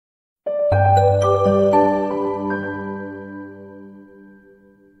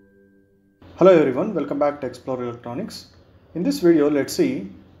Hello everyone, welcome back to Explore Electronics. In this video, let's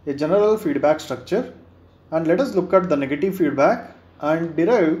see a general feedback structure and let us look at the negative feedback and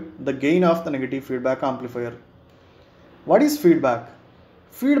derive the gain of the negative feedback amplifier. What is feedback?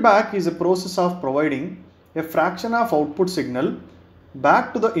 Feedback is a process of providing a fraction of output signal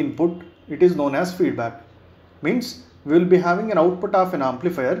back to the input. It is known as feedback. Means we will be having an output of an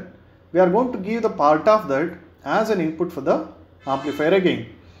amplifier. We are going to give the part of that as an input for the amplifier again.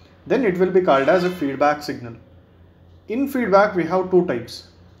 Then it will be called as a feedback signal. In feedback we have two types.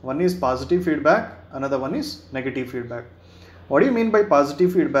 One is positive feedback, another one is negative feedback. What do you mean by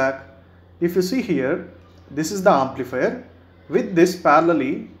positive feedback? If you see here, this is the amplifier. With this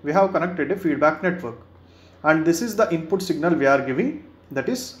parallelly we have connected a feedback network, and this is the input signal we are giving, that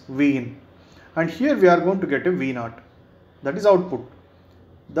is V in, and here we are going to get a V naught, that is output.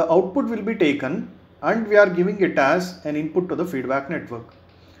 The output will be taken and we are giving it as an input to the feedback network.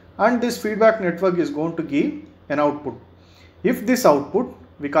 And this feedback network is going to give an output. If this output,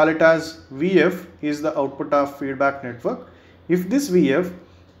 we call it as VF, is the output of feedback network. If this VF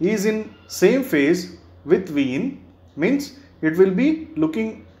is in same phase with V in, means it will be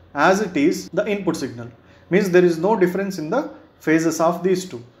looking as it is the input signal. Means there is no difference in the phases of these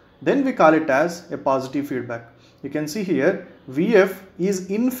two. Then we call it as a positive feedback. You can see here VF is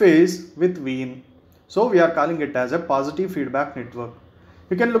in phase with V in. So we are calling it as a positive feedback network.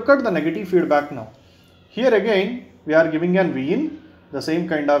 You can look at the negative feedback now. Here again we are giving an V in, the same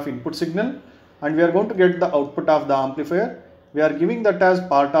kind of input signal, and we are going to get the output of the amplifier. We are giving that as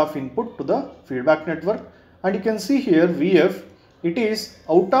part of input to the feedback network, and you can see here VF, it is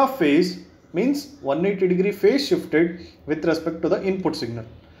out of phase, means 180 degree phase shifted with respect to the input signal.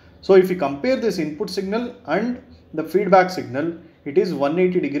 So if you compare this input signal and the feedback signal, it is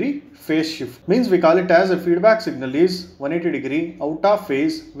 180 degree phase shift. Means we call it as a feedback signal is 180 degree out of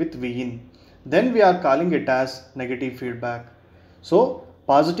phase with V in. Then we are calling it as negative feedback. So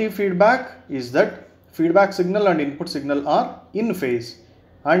positive feedback is that feedback signal and input signal are in phase,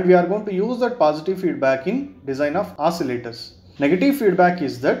 and we are going to use that positive feedback in design of oscillators. Negative feedback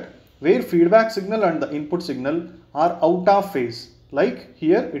is that where feedback signal and the input signal are out of phase, like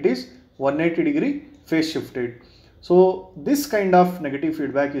here it is 180 degree phase shifted. So this kind of negative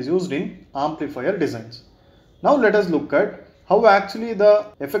feedback is used in amplifier designs. Now let us look at how actually the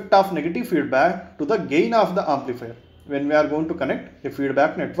effect of negative feedback to the gain of the amplifier when we are going to connect a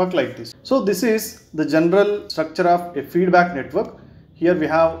feedback network like this. So this is the general structure of a feedback network. Here we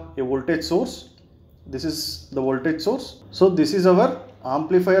have a voltage source. This is the voltage source. So this is our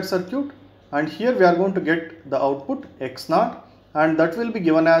amplifier circuit, and here we are going to get the output X0, and that will be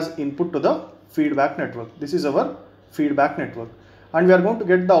given as input to the feedback network. This is our feedback network, and we are going to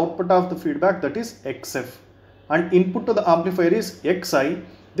get the output of the feedback, that is XF, and input to the amplifier is XI.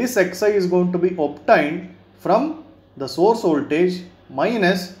 This XI is going to be obtained from the source voltage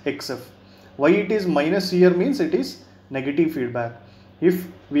minus XF. Why it is minus here means it is negative feedback. If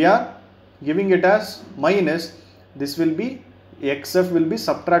we are giving it as minus, this will be XF will be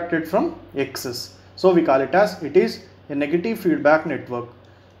subtracted from XS. So we call it as it is a negative feedback network.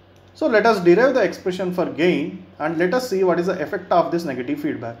 So let us derive the expression for gain and let us see what is the effect of this negative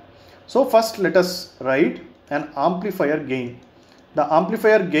feedback. So first let us write an amplifier gain. The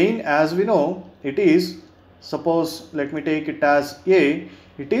amplifier gain, as we know, it is, suppose let me take it as A,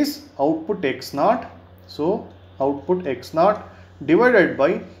 it is output X0. So output X0 divided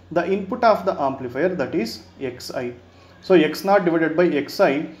by the input of the amplifier, that is Xi. So X0 divided by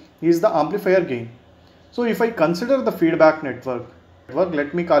Xi is the amplifier gain. So if I consider the feedback network,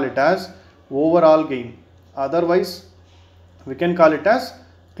 let me call it as overall gain. Otherwise we can call it as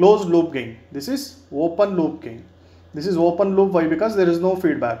closed loop gain. This is open loop gain. This is open loop. Why? Because there is no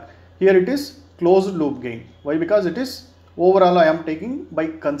feedback. Here it is closed loop gain. Why? Because it is overall I am taking by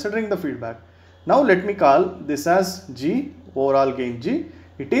considering the feedback. Now let me call this as G, overall gain G.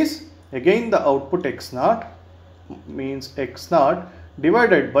 It is again the output X0, means X0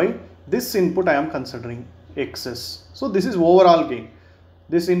 divided by this input I am considering XS. So this is overall gain.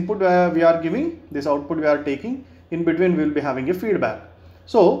 This input we are giving, this output we are taking, in between we will be having a feedback.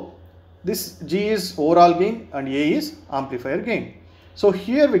 So this G is overall gain and A is amplifier gain. So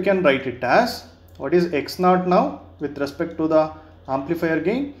here we can write it as, what is X0 now with respect to the amplifier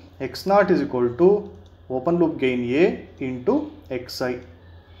gain? X0 is equal to open loop gain A into Xi.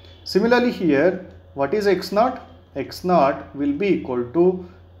 Similarly here, what is X0? X0 will be equal to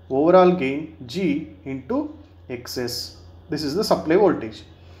overall gain G into XS. This is the supply voltage.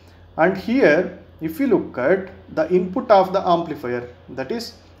 And here if you look at the input of the amplifier, that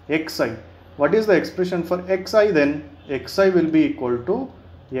is Xi. What is the expression for Xi then? Xi will be equal to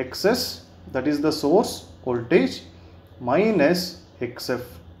XS that is the source voltage, minus XF.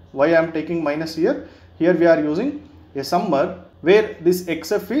 Why I am taking minus here? Here we are using a summer where this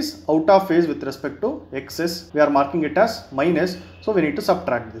XF is out of phase with respect to XS. We are marking it as minus, so we need to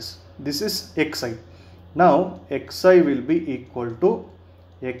subtract this. This is XI. Now XI will be equal to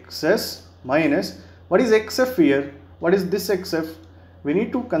XS minus, what is XF here? What is this XF? We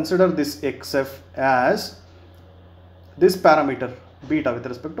need to consider this XF as this parameter beta with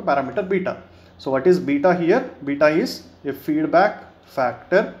respect to parameter beta. So what is beta here? Beta is a feedback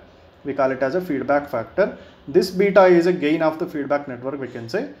factor. We call it as a feedback factor. This beta is a gain of the feedback network, we can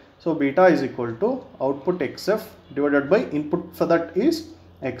say. So beta is equal to output XF divided by input for that is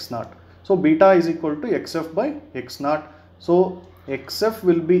X0. So beta is equal to XF by X0. So XF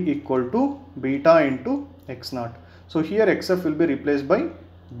will be equal to beta into X0. So here XF will be replaced by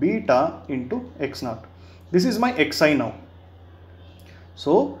beta into X0. This is my Xi now.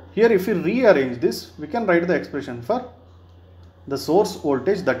 So here if we rearrange this, we can write the expression for the source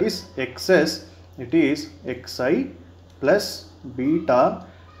voltage, that is XS. It is Xi plus beta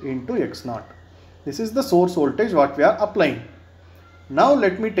into X0. This is the source voltage what we are applying. Now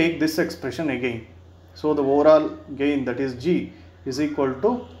let me take this expression again. So the overall gain, that is G, is equal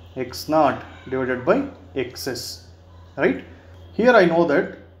to X0 divided by XS. Right? Here I know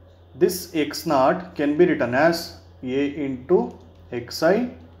that this X0 can be written as A into Xi,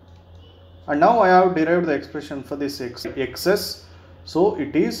 and now I have derived the expression for this XS. So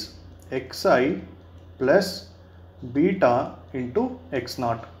it is Xi plus beta into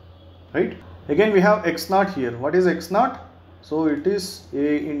X0. Right? Again we have X0 here. What is X0? So it is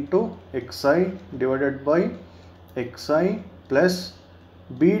A into Xi divided by Xi plus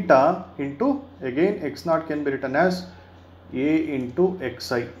beta into, again X0 can be written as A into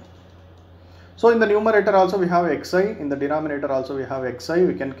Xi. So in the numerator also we have Xi, in the denominator also we have Xi.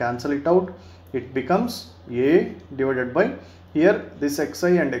 We can cancel it out. It becomes A divided by, here this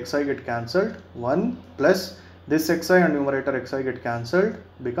Xi and Xi get cancelled, 1 plus this Xi and numerator Xi get cancelled,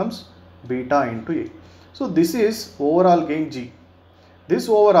 becomes beta into A. So this is overall gain G. This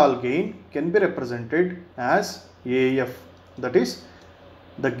overall gain can be represented as AF, that is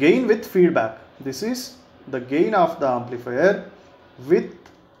the gain with feedback. This is the gain of the amplifier with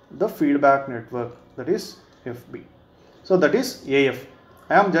the feedback network, that is FB. So that is AF.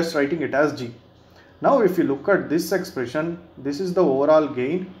 I am just writing it as G. Now if you look at this expression, this is the overall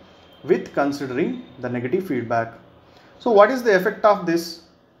gain with considering the negative feedback. So what is the effect of this?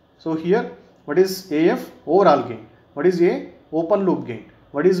 So here, what is AF? Overall gain. What is A? Open loop gain.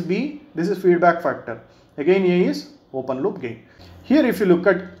 What is B? This is feedback factor. Again A is open loop gain. Here if you look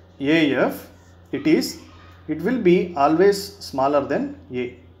at AF, it will be always smaller than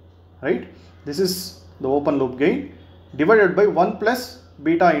A. Right? This is the open loop gain divided by 1 plus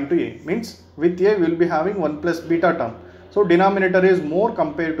beta into A, means with A we will be having 1 plus beta term. So denominator is more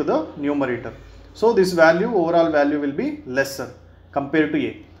compared to the numerator. So this value, overall value will be lesser compared to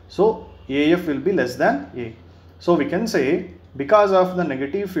A. So AF will be less than A. So we can say because of the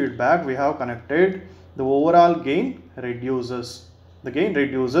negative feedback we have connected, the overall gain reduces. The gain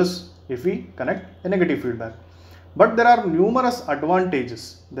reduces if we connect a negative feedback. But there are numerous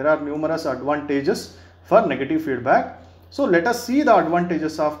advantages. There are numerous advantages for negative feedback. So let us see the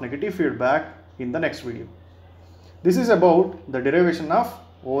advantages of negative feedback in the next video. This is about the derivation of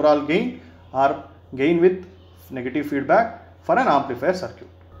overall gain or gain with negative feedback for an amplifier circuit.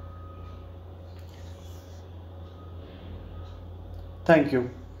 Thank you.